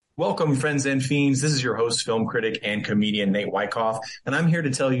Welcome, friends and fiends. This is your host, film critic, and comedian Nate Wyckoff, and I'm here to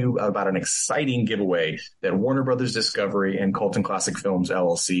tell you about an exciting giveaway that Warner Brothers Discovery and Colton Classic Films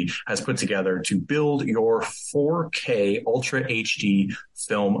LLC has put together to build your 4K Ultra HD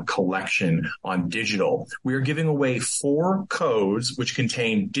film collection on digital. We are giving away 4 codes which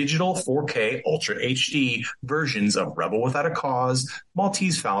contain digital 4K Ultra HD versions of Rebel Without a Cause,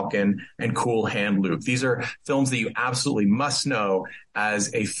 Maltese Falcon, and Cool Hand Luke. These are films that you absolutely must know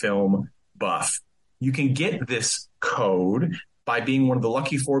as a film buff. You can get this code by being one of the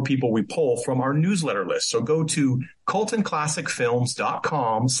lucky 4 people we pull from our newsletter list. So go to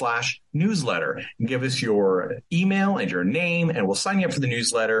coltonclassicfilms.com/newsletter and give us your email and your name, and we'll sign you up for the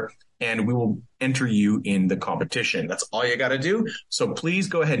newsletter and we will enter you in the competition. That's all you got to do. So please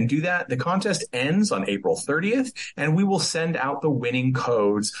go ahead and do that. The contest ends on April 30th, and we will send out the winning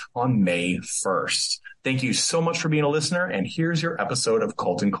codes on May 1st. Thank you so much for being a listener, and here's your episode of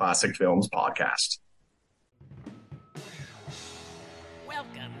Colton Classic Films Podcast.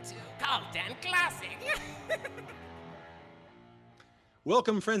 Welcome to Colton Classic.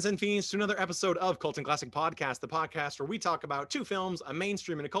 Welcome, friends and fiends, to another episode of Colton Classic Podcast, the podcast where we talk about 2 films, a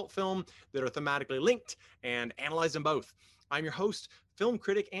mainstream and a cult film, that are thematically linked and analyze them both. I'm your host, film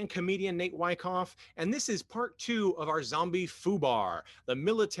critic and comedian Nate Wyckoff, and this is part 2 of our Zombie Fubar, the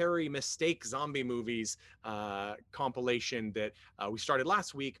military mistake zombie movies compilation that we started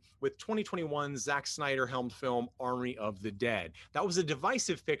last week with 2021's Zack Snyder helmed film Army of the Dead. That was a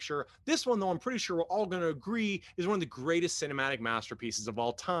divisive picture. This one, though, I'm pretty sure we're all going to agree is one of the greatest cinematic masterpieces of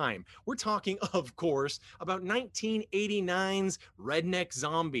all time. We're talking, of course, about 1989's Redneck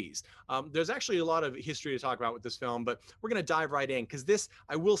Zombies. There's actually a lot of history to talk about with this film, but we're going to dive right in because this,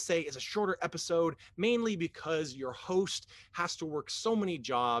 I will say, is a shorter episode, mainly because your host has to work so many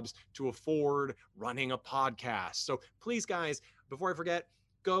jobs to afford running a podcast. So please, guys, before I forget,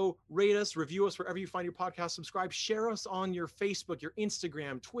 go rate us, review us wherever you find your podcast, subscribe, share us on your Facebook, your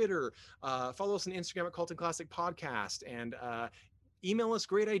Instagram, Twitter, follow us on Instagram at Colton Classic Podcast, and email us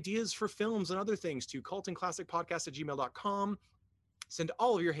great ideas for films and other things to coltonclassicpodcast@gmail.com. Send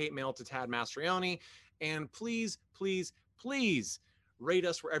all of your hate mail to Tad Mastriani, and please, please, please rate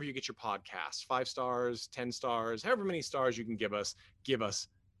us wherever you get your podcasts. 5 stars, 10 stars, however many stars you can give us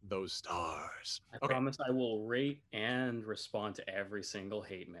those stars. I promise I will rate and respond to every single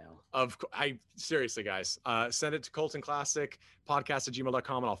hate mail. Seriously, guys, send it to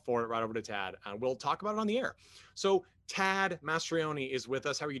coltonclassicpodcast@gmail.com and I'll forward it right over to Tad, and we'll talk about it on the air. So Tad Mastriani is with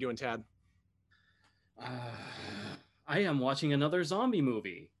us. How are you doing, Tad? I am watching another zombie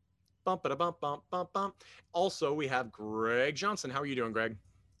movie. Bump, bump, bump, bump, bump. Also, we have Greg Johnson. How are you doing, Greg?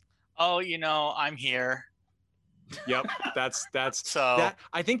 Oh, I'm here. Yep, that's so. That,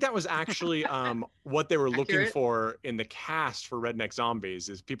 I think that was actually what they were looking Accurate. for in the cast for Redneck Zombies,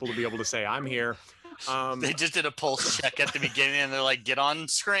 is people to be able to say, "I'm here." They just did a pulse check at the beginning, and they're like, "Get on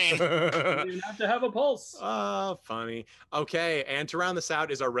screen." You don't even have to have a pulse. Funny. Okay, and to round this out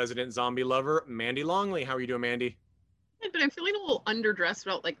is our resident zombie lover, Mandy Longley. How are you doing, Mandy? But I'm feeling a little underdressed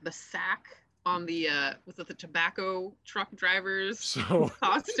about like the sack on the was it the tobacco truck driver's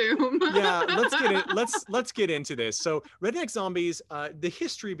costume? Yeah, let's get into this. So Redneck Zombies, the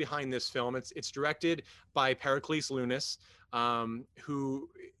history behind this film, it's directed by Pericles Lunis, who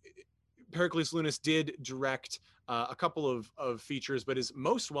Pericles Lunis did direct a couple of features, but is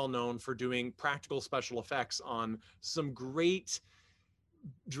most well known for doing practical special effects on some great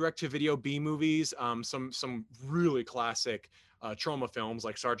direct-to-video B movies, some really classic trauma films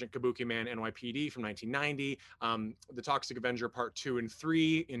like Sergeant Kabuki Man NYPD from 1990, The Toxic Avenger Part 2 and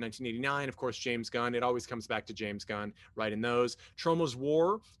 3 in 1989, of course, James Gunn. It always comes back to James Gunn right in those. Troma's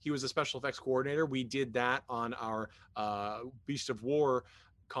War, he was a special effects coordinator. We did that on our Beast of War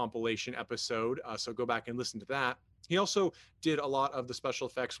compilation episode, so go back and listen to that. He also did a lot of the special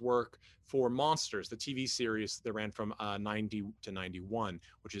effects work for Monsters, the TV series that ran from 90 to 91,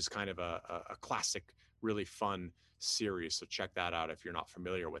 which is kind of a classic, really fun series. So check that out if you're not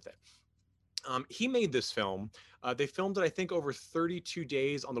familiar with it. He made this film. They filmed it, I think, over 32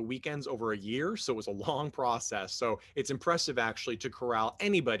 days on the weekends over a year. So it was a long process. So it's impressive, actually, to corral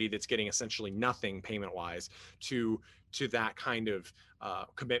anybody that's getting essentially nothing payment-wise to that kind of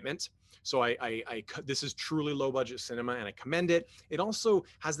commitment. So this is truly low-budget cinema, and I commend it. It also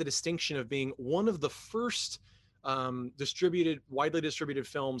has the distinction of being one of the first widely distributed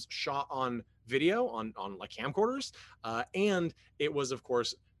films shot on video, on like camcorders. And it was, of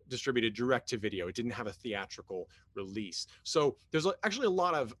course, distributed direct to video. It didn't have a theatrical release. So there's actually a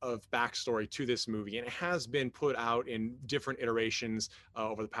lot of backstory to this movie, and it has been put out in different iterations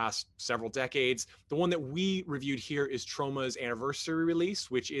over the past several decades. The one that we reviewed here is Troma's anniversary release,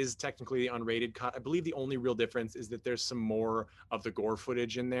 which is technically the unrated cut. I believe the only real difference is that there's some more of the gore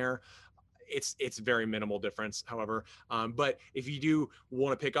footage in there. It's very minimal difference, however. But if you do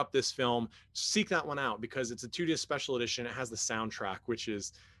want to pick up this film, seek that one out because it's a 2-disc special edition. It has the soundtrack, which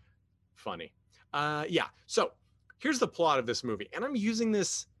is funny. Yeah, so here's the plot of this movie. And I'm using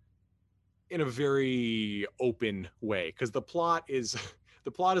this in a very open way because the plot is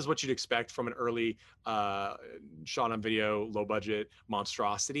what you'd expect from an early shot on video, low budget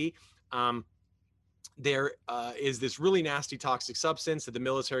monstrosity. There is this really nasty toxic substance that the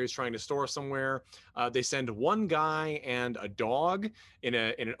military is trying to store somewhere. They send one guy and a dog in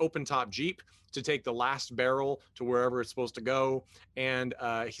an open top Jeep to take the last barrel to wherever it's supposed to go. And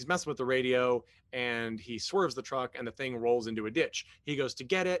he's messing with the radio and he swerves the truck and the thing rolls into a ditch. He goes to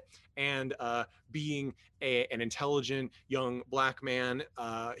get it. And being an intelligent young black man,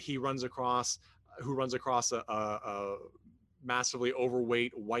 he runs across a massively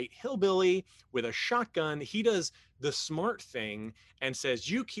overweight white hillbilly with a shotgun. He does the smart thing and says,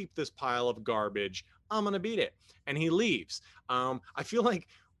 "You keep this pile of garbage. I'm going to beat it." And he leaves. I feel like,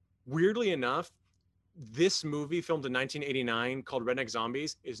 weirdly enough, this movie filmed in 1989 called Redneck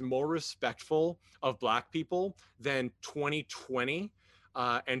Zombies is more respectful of black people than 2020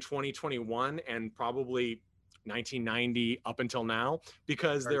 and 2021 and probably 1990 up until now,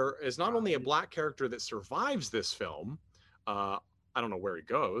 because there is not only a black character that survives this film, I don't know where he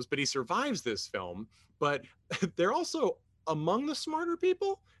goes, but he survives this film, but they're also among the smarter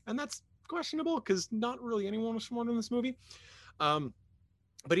people, and that's questionable because not really anyone was smart in this movie.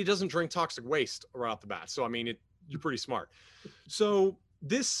 But he doesn't drink toxic waste right off the bat, so I mean, you're pretty smart. So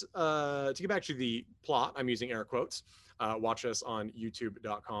this, to get back to the plot, I'm using air quotes. Watch us on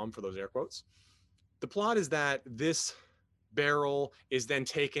youtube.com for those air quotes. The plot is that this barrel is then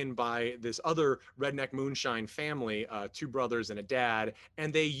taken by this other redneck moonshine family, 2 brothers and a dad,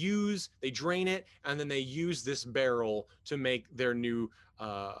 and they drain it, and then they use this barrel to make their new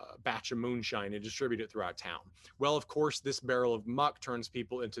batch of moonshine and distribute it throughout town. Well, of course, this barrel of muck turns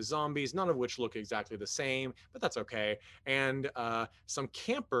people into zombies, none of which look exactly the same, but that's okay. And some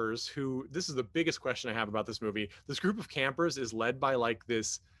campers who, this is the biggest question I have about this movie, this group of campers is led by like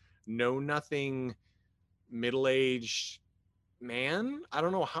this know-nothing middle-aged man. I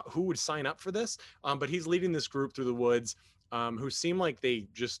don't know who would sign up for this, but he's leading this group through the woods, who seem like they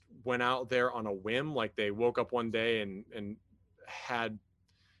just went out there on a whim. Like they woke up one day and had,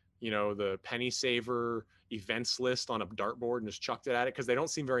 the penny saver events list on a dartboard and just chucked it at it, because they don't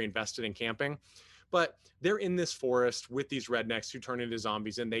seem very invested in camping. But they're in this forest with these rednecks who turn into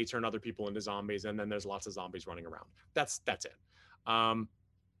zombies, and they turn other people into zombies, and then there's lots of zombies running around. That's it.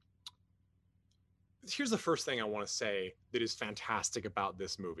 Here's the first thing I want to say that is fantastic about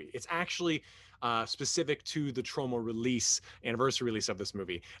this movie. It's actually specific to the Troma anniversary release of this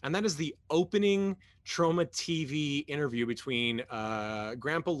movie. And that is the opening Troma TV interview between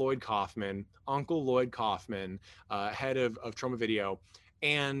Grandpa Lloyd Kaufman, Uncle Lloyd Kaufman, head of Troma Video,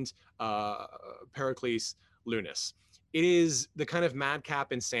 and Pericles Lunis. It is the kind of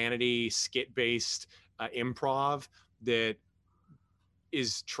madcap insanity, skit-based improv that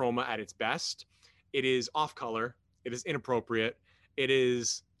is Troma at its best. It is off color, it is inappropriate, it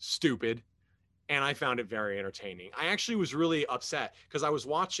is stupid, and I found it very entertaining. I actually was really upset because I was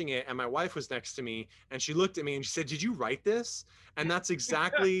watching it and my wife was next to me and she looked at me and she said, "Did you write this?" And that's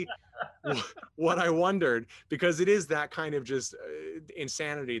exactly what I wondered, because it is that kind of just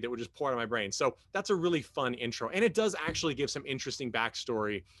insanity that would just pour out of my brain. So that's a really fun intro, and it does actually give some interesting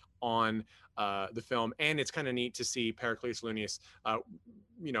backstory on the film, and it's kind of neat to see Pericles Lunis,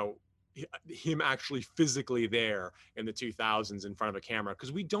 him actually physically there in the 2000s in front of a camera,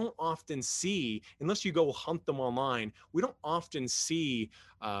 because we don't often see, unless you go hunt them online, we don't often see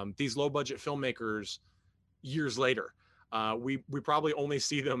these low budget filmmakers years later. We probably only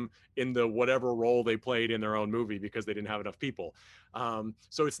see them in the whatever role they played in their own movie because they didn't have enough people.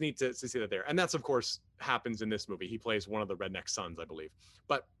 So it's neat to see that there. And that's, of course, happens in this movie. He plays one of the redneck sons, I believe.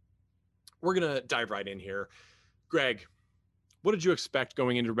 But we're going to dive right in here. Greg, what did you expect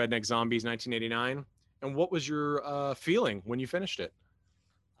going into Redneck Zombies 1989? And what was your feeling when you finished it?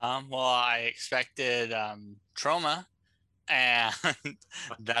 Well, I expected Troma, and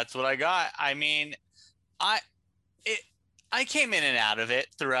that's what I got. I mean, I came in and out of it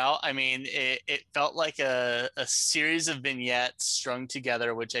throughout. I mean, it felt like a series of vignettes strung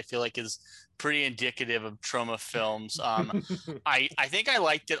together, which I feel like is pretty indicative of Troma films. I think I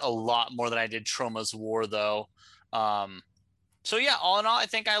liked it a lot more than I did Troma's War, though. So yeah, all in all, I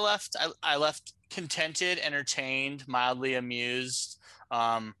think I left contented, entertained, mildly amused.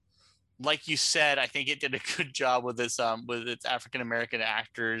 Like you said, I think it did a good job with its African American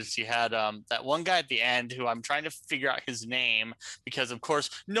actors. You had that one guy at the end who I'm trying to figure out his name, because of course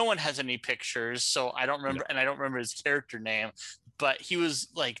no one has any pictures, so I don't remember, and I don't remember his character name, but he was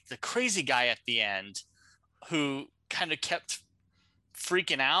like the crazy guy at the end who kind of kept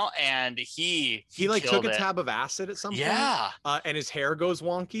freaking out, and he like took a it. tab of acid at some point. Yeah. And his hair goes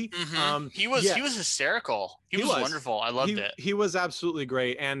wonky. He was hysterical. He was wonderful. I loved it. He was absolutely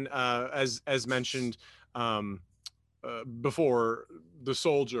great. And as mentioned before, the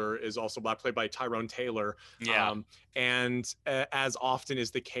soldier is also black, played by Tyrone Taylor. Yeah. And as often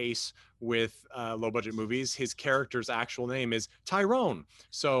is the case with low budget movies, his character's actual name is Tyrone.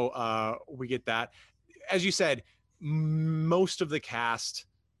 So we get that. As you said, most of the cast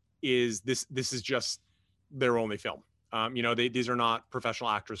is this is just their only film. These are not professional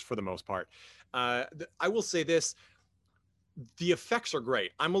actors for the most part. I will say this: the effects are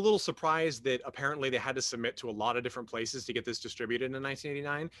great. I'm a little surprised that apparently they had to submit to a lot of different places to get this distributed in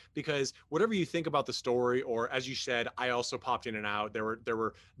 1989, because whatever you think about the story, or as you said, I also popped in and out. There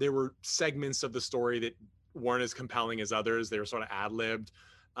were segments of the story that weren't as compelling as others. They were sort of ad-libbed.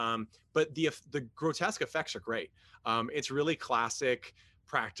 But the grotesque effects are great. It's really classic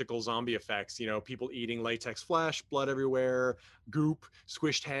practical zombie effects, people eating latex flesh, blood everywhere, goop,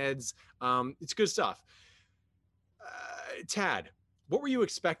 squished heads. It's good stuff. Tad, what were you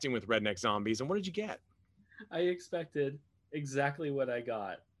expecting with Redneck Zombies, and what did you get? I expected exactly what I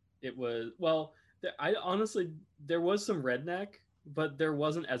got. It was, well, I honestly, there was some redneck, but there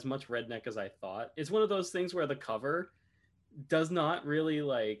wasn't as much redneck as I thought. It's one of those things where the cover does not really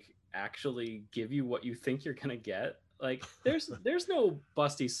actually give you what you think you're gonna get. Like there's no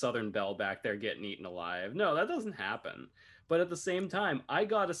busty Southern belle back there getting eaten alive. No, that doesn't happen. But at the same time, I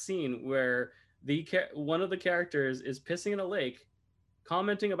got a scene where one of the characters is pissing in a lake,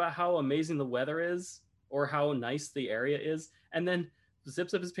 commenting about how amazing the weather is or how nice the area is, and then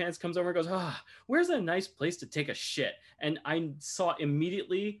zips up his pants, comes over and goes, where's a nice place to take a shit? And I saw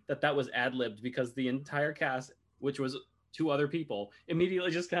immediately that was ad-libbed, because the entire cast, which was 2 other people,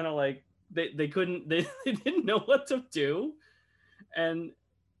 immediately just kind of they didn't know what to do. And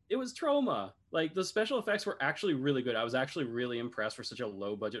it was Troma. The special effects were actually really good. I was actually really impressed for such a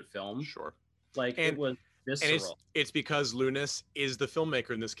low budget film. Sure. It was visceral. And it's because Loomis is the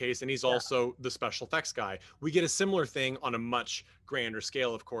filmmaker in this case, and he's also the special effects guy. We get a similar thing on a much grander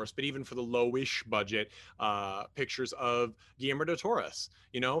scale, of course, but even for the lowish budget pictures of Guillermo del Toro,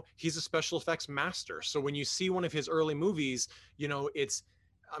 he's a special effects master. So when you see one of his early movies,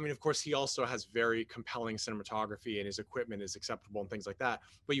 of course, he also has very compelling cinematography, and his equipment is acceptable and things like that.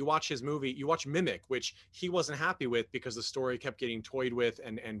 But you watch his movie, you watch Mimic, which he wasn't happy with because the story kept getting toyed with,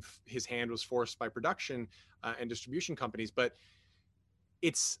 and his hand was forced by production and distribution companies. But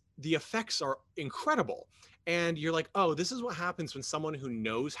the effects are incredible. And you're like, oh, this is what happens when someone who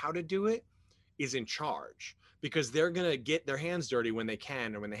knows how to do it is in charge, because they're going to get their hands dirty when they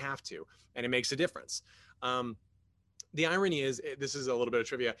can or when they have to. And it makes a difference. The irony is, this is a little bit of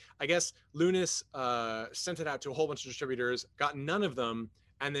trivia, I guess Loomis sent it out to a whole bunch of distributors, got none of them,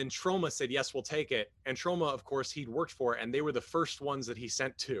 and then Troma said, yes, we'll take it. And Troma, of course, he'd worked for, and they were the first ones that he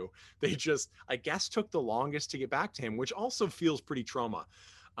sent to. They just, I guess, took the longest to get back to him, which also feels pretty Troma.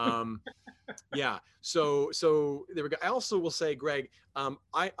 Yeah, so there we go. I also will say, Greg,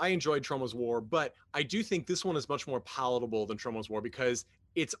 I enjoyed Troma's War, but I do think this one is much more palatable than Troma's War, because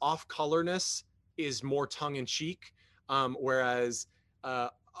its off-colorness is more tongue-in-cheek. Whereas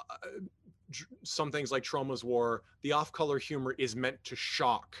some things like Troma's War, the off-color humor is meant to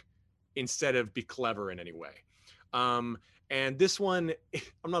shock instead of be clever in any way. And this one,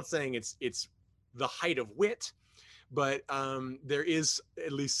 I'm not saying it's the height of wit, but there is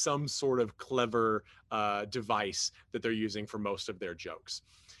at least some sort of clever device that they're using for most of their jokes.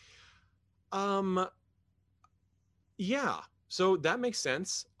 Yeah. So that makes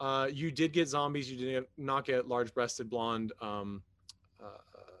sense. You did get zombies. You did not get large-breasted blonde.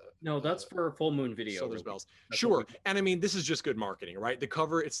 No, that's for Full Moon Video. So there's bells. Sure. And this is just good marketing, right? The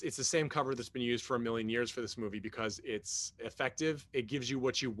cover, it's the same cover that's been used for a million years for this movie, because it's effective. It gives you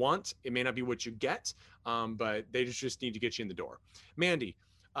what you want. It may not be what you get, but they just need to get you in the door. Mandy,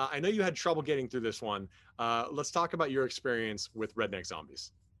 I know you had trouble getting through this one. Let's talk about your experience with Redneck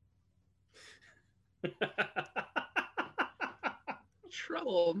Zombies.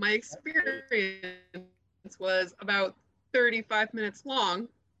 Trouble. My experience was about 35 minutes long,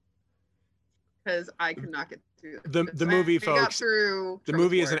 because I could not get through the movie, I got folks. through The Trump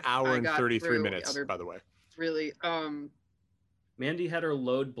movie is War. an hour I and got 33 through minutes, other- by the way. Really, Mandy had her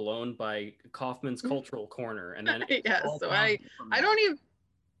load blown by Kaufman's Cultural Corner, and then yeah. So I don't even.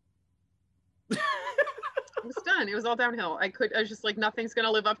 It was done. It was all downhill. I was just like, nothing's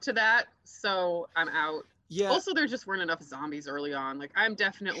gonna live up to that, so I'm out. Yeah. Also, there just weren't enough zombies early on. Like, I'm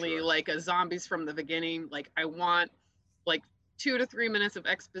definitely Sure. like a zombies from the beginning. Like, I want like 2 to 3 minutes of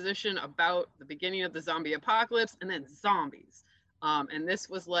exposition about the beginning of the zombie apocalypse, and then zombies. And this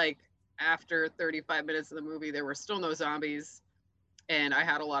was like after 35 minutes of the movie, there were still no zombies, and I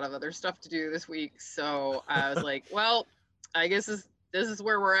had a lot of other stuff to do this week. So I was like, well, I guess this is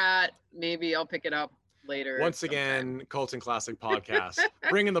where we're at. Maybe I'll pick it up later. Once sometime. again, Colton Classic Podcast,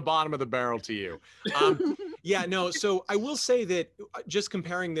 bringing the bottom of the barrel to you. Yeah, no, so I will say that just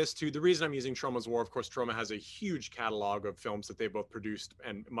comparing this to the reason I'm using Troma's War, of course, Troma has a huge catalog of films that they've both produced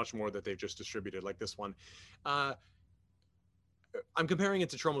and much more that they've just distributed, like this one. I'm comparing it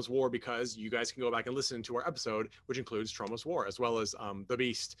to Troma's War because you guys can go back and listen to our episode, which includes Troma's War, as well as The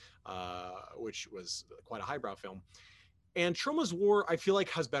Beast, which was quite a highbrow film. And Troma's War, I feel like,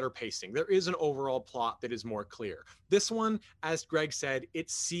 has better pacing. There is an overall plot that is more clear. This one, as Greg said,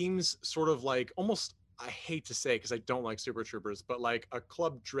 it seems sort of like almost, I hate to say because I don't like Super Troopers, but like a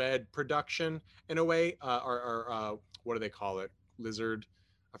Club Dread production in a way, or what do they call it? Lizard.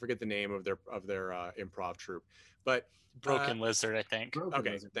 I forget the name of their improv troupe, but Broken Lizard, I think.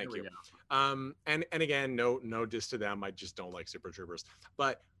 Okay, thank you. And again, no diss to them. I just don't like Super Troopers,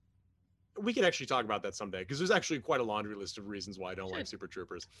 but we could actually talk about that someday because there's actually quite a laundry list of reasons why I don't like Super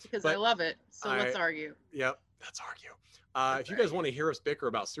Troopers. Because But I love it. So let's argue. Yep, let's argue. If you guys want to hear us bicker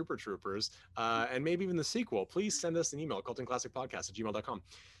about Super Troopers and maybe even the sequel, please send us an email, coltonclassicpodcast@gmail.com.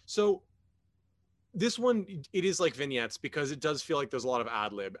 So this one, it is like vignettes because it does feel like there's a lot of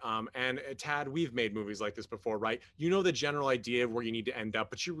ad lib. And Tad, we've made movies like this before, right? You know the general idea of where you need to end up,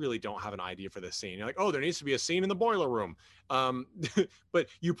 but you really don't have an idea for the scene. You're like, oh, there needs to be a scene in the boiler room. But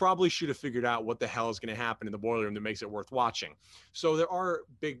you probably should have figured out what the hell is going to happen in the boiler room that makes it worth watching. So there are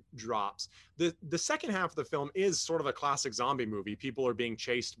big drops. The second half of the film is sort of a classic zombie movie. People are being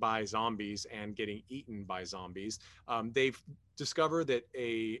chased by zombies and getting eaten by zombies. They've discovered that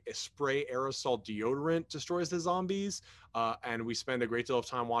a spray aerosol deodorant destroys the zombies, and we spend a great deal of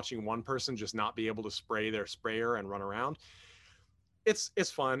time watching one person just not be able to spray their sprayer and run around.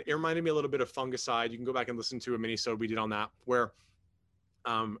 It's fun. It reminded me a little bit of Fungicide. You can go back and listen to a mini-sode we did on that, where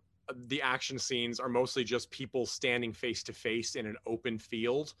the action scenes are mostly just people standing face to face in an open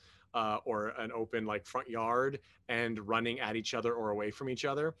field or an open like front yard and running at each other or away from each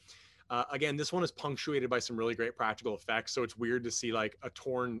other. Again, this one is punctuated by some really great practical effects, so it's weird to see like a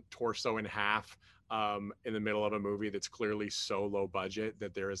torn torso in half in the middle of a movie that's clearly so low budget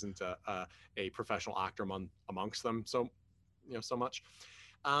that there isn't a professional actor amongst them so much.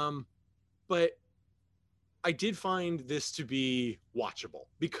 But I did find this to be watchable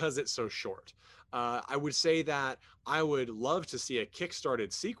because it's so short. I would say that I would love to see a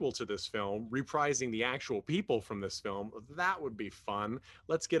kickstarted sequel to this film, reprising the actual people from this film. That would be fun.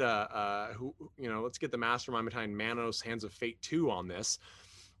 Let's get let's get the mastermind behind Manos Hands of Fate 2 on this.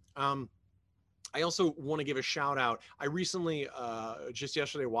 I also want to give a shout out. I recently, just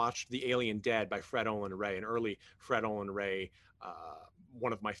yesterday, watched The Alien Dead by Fred Olen Ray, an early Fred Olen Ray,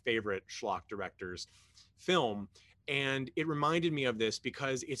 one of my favorite schlock directors, film. And it reminded me of this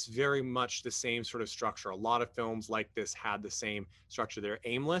because it's very much the same sort of structure. A lot of films like this had the same structure. They're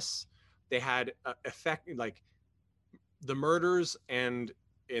aimless. They had effect, like the murders, and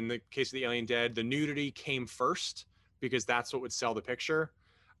in the case of The Alien Dead, the nudity came first because that's what would sell the picture.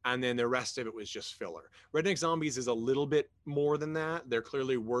 And then the rest of it was just filler. Redneck Zombies is a little bit more than that. There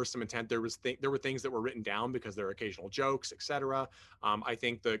clearly were some intent. There were things that were written down because there are occasional jokes, etc. I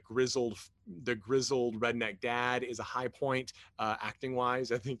think the grizzled redneck dad is a high point acting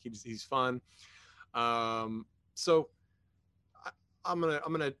wise. I think he's fun. So I'm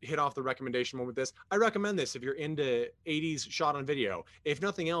gonna hit off the recommendation one with this. I recommend this if you're into 80s shot on video. If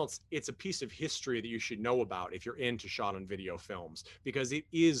nothing else, it's a piece of history that you should know about if you're into shot on video films, because it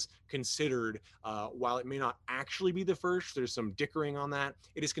is considered, while it may not actually be the first, there's some dickering on that,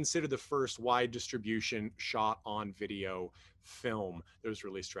 it is considered the first wide distribution shot on video film that was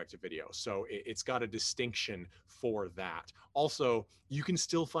released direct to video. So it's got a distinction for that. Also, you can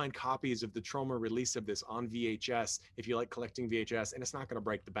still find copies of the Troma release of this on VHS if you like collecting VHS, and it's not going to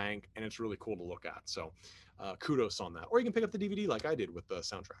break the bank, and it's really cool to look at. So kudos on that. Or you can pick up the DVD like I did with the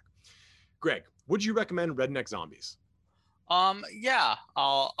soundtrack. Greg, would you recommend Redneck Zombies? Yeah,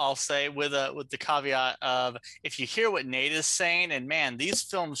 I'll say with the caveat of, if you hear what Nate is saying, and man, these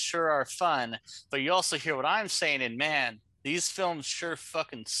films sure are fun, but you also hear what I'm saying, and man, these films sure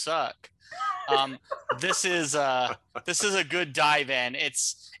fucking suck. Um, this is a good dive in.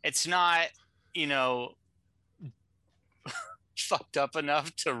 It's not, you know, fucked up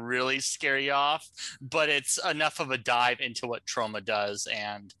enough to really scare you off, but it's enough of a dive into what Troma does,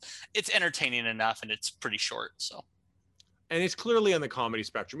 and it's entertaining enough, and it's pretty short. So. And it's clearly on the comedy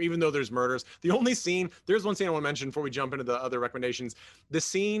spectrum, even though there's murders. There's one scene I want to mention before we jump into the other recommendations.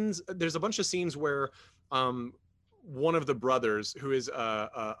 There's a bunch of scenes where one of the brothers, who is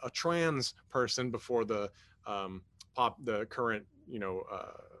a trans person before the current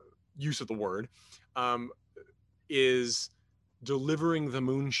use of the word, is delivering the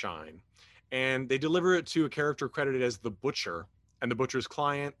moonshine, and they deliver it to a character credited as the Butcher, and the Butcher's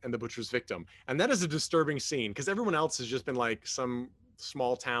client and the Butcher's victim. And that is a disturbing scene because everyone else has just been like some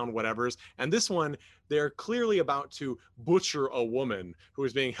small town whatevers. And this one, they're clearly about to butcher a woman who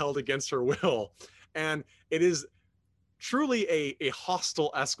is being held against her will. And it is truly a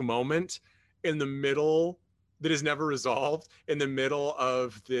Hostel-esque moment in the middle that is never resolved, in the middle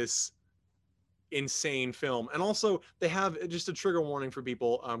of this insane film. And also, they have just a trigger warning for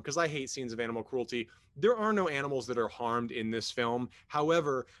people, because I hate scenes of animal cruelty. There are no animals that are harmed in this film.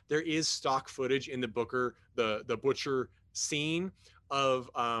 However, there is stock footage in the butcher scene of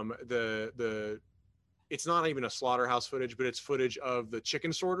it's not even a slaughterhouse footage, but it's footage of the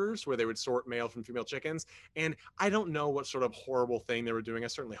chicken sorters where they would sort male from female chickens. And I don't know what sort of horrible thing they were doing. I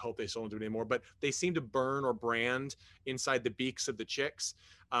certainly hope they still don't do it anymore, but they seem to burn or brand inside the beaks of the chicks.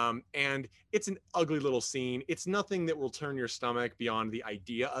 And it's an ugly little scene. It's nothing that will turn your stomach beyond the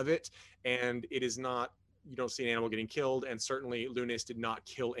idea of it. And it is not, you don't see an animal getting killed. And certainly Loomis did not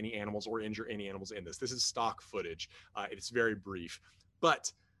kill any animals or injure any animals in this. This is stock footage. It's very brief,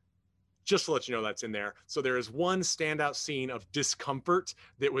 but just to let you know, that's in there. So there is one standout scene of discomfort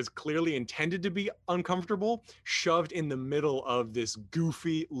that was clearly intended to be uncomfortable, shoved in the middle of this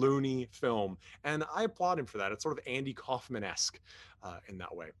goofy, loony film. And I applaud him for that. It's sort of Andy Kaufman-esque in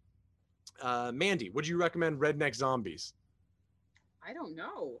that way. Mandy, would you recommend Redneck Zombies? I don't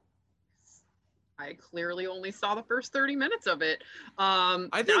know. I clearly only saw the first 30 minutes of it.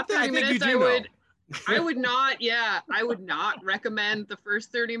 I think I would not recommend the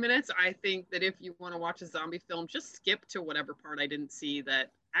first 30 minutes. I think that if you want to watch a zombie film, just skip to whatever part I didn't see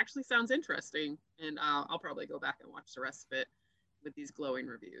that actually sounds interesting. And I'll probably go back and watch the rest of it with these glowing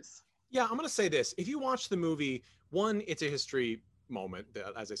reviews. Yeah, I'm going to say this. If you watch the movie, one, it's a history moment,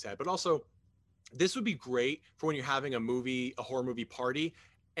 as I said, but also this would be great for when you're having a horror movie party,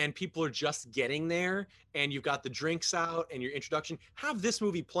 and people are just getting there and you've got the drinks out and your introduction. Have this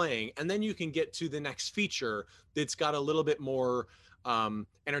movie playing, and then you can get to the next feature that's got a little bit more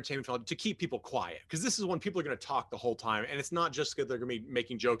entertainment to keep people quiet, because this is when people are going to talk the whole time, and it's not just because they're going to be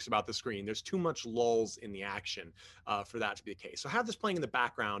making jokes about the screen. There's too much lulls in the action for that to be the case. So have this playing in the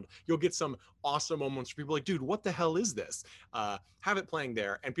background. You'll get some awesome moments where people are like, dude, what the hell is this? Have it playing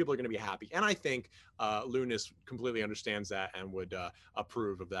there, and people are going to be happy. And I think Loomis completely understands that and would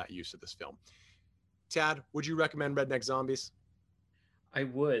approve of that use of this film. Tad, would you recommend Redneck Zombies? I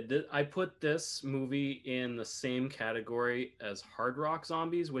would. I put this movie in the same category as Hard Rock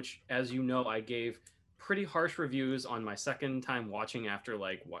Zombies, which, as you know, I gave pretty harsh reviews on my second time watching after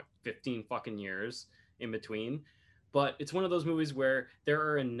 15 fucking years in between. But it's one of those movies where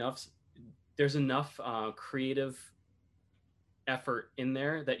there's enough creative effort in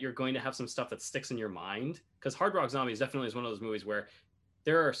there that you're going to have some stuff that sticks in your mind. Because Hard Rock Zombies definitely is one of those movies where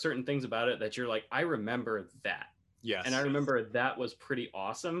there are certain things about it that you're like, I remember that. Yes. And I remember that was pretty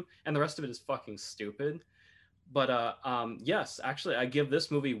awesome. And the rest of it is fucking stupid. But yes, actually, I give this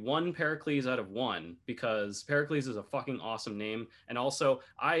movie 1 Pericles out of 1 because Pericles is a fucking awesome name. And also,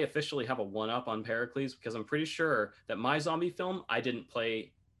 I officially have a 1-up on Pericles because I'm pretty sure that my zombie film, I didn't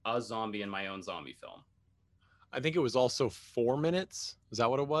play a zombie in my own zombie film. I think it was also 4 minutes. Is that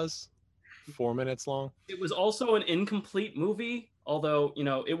what it was? 4 minutes long? It was also an incomplete movie. Although,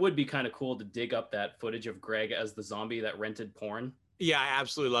 it would be kind of cool to dig up that footage of Greg as the zombie that rented porn. Yeah, I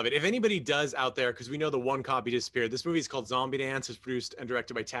absolutely love it. If anybody does out there, because we know the one copy disappeared, this movie is called Zombie Dance. It's produced and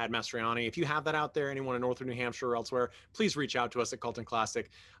directed by Tad Mastriani. If you have that out there, anyone in Northern New Hampshire or elsewhere, please reach out to us at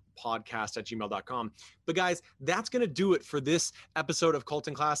coltonclassicpodcast@gmail.com. But guys, that's going to do it for this episode of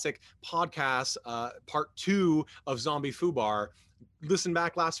Colton Classic Podcast, part 2 of Zombie Fubar. Listen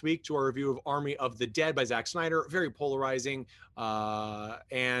back last week to our review of Army of the Dead by Zack Snyder. Very polarizing.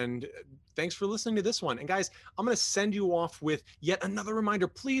 And thanks for listening to this one. And guys, I'm going to send you off with yet another reminder.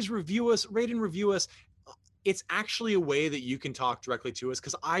 Please review us, rate and review us. it's actually a way that you can talk directly to us,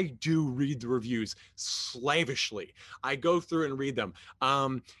 because I do read the reviews slavishly. I go through and read them.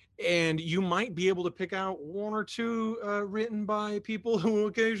 And you might be able to pick out one or two written by people who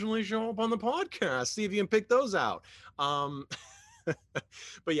occasionally show up on the podcast. See if you can pick those out.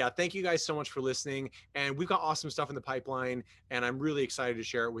 But yeah, thank you guys so much for listening. And we've got awesome stuff in the pipeline, and I'm really excited to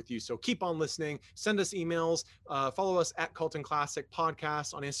share it with you. So keep on listening. Send us emails. Follow us at Colton Classic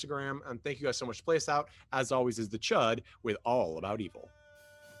Podcast on Instagram. And thank you guys so much. Play us out. As always, is the Chud with All About Evil.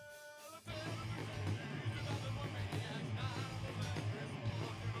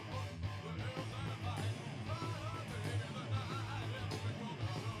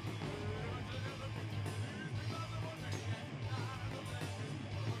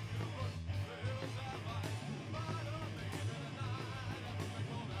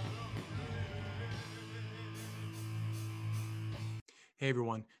 Hey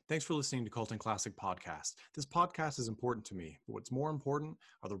everyone, thanks for listening to Colton Classic Podcast. This podcast is important to me, but what's more important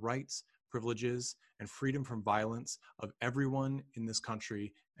are the rights, privileges, and freedom from violence of everyone in this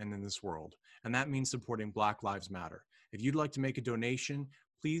country and in this world. And that means supporting Black Lives Matter. If you'd like to make a donation,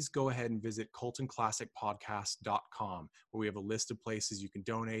 please go ahead and visit coltonclassicpodcast.com, where we have a list of places you can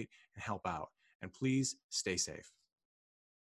donate and help out. And please stay safe.